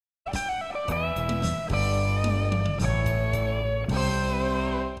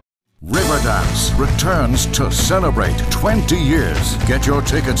Riverdance returns to celebrate 20 years. Get your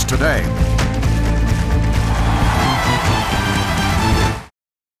tickets today.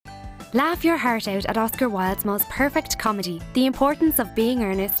 Laugh your heart out at Oscar Wilde's most perfect comedy, The Importance of Being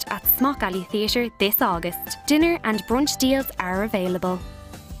Earnest, at Smock Alley Theatre this August. Dinner and brunch deals are available.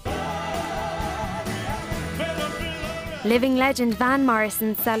 Living legend Van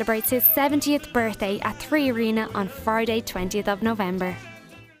Morrison celebrates his 70th birthday at 3 Arena on Friday 20th of November.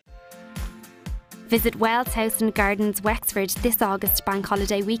 Visit Wells House and Gardens, Wexford this August bank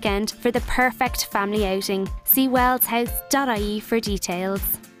holiday weekend for the perfect family outing. See wellshouse.ie for details.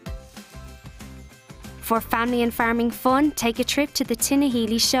 For family and farming fun, take a trip to the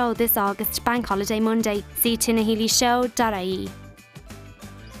Tinnahealy Show this August bank holiday Monday. See tinnahealyshow.ie.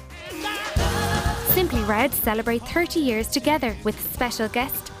 Simply Red celebrate 30 years together with special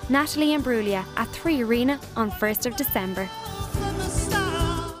guest Natalie Imbruglia at 3 Arena on 1st of December.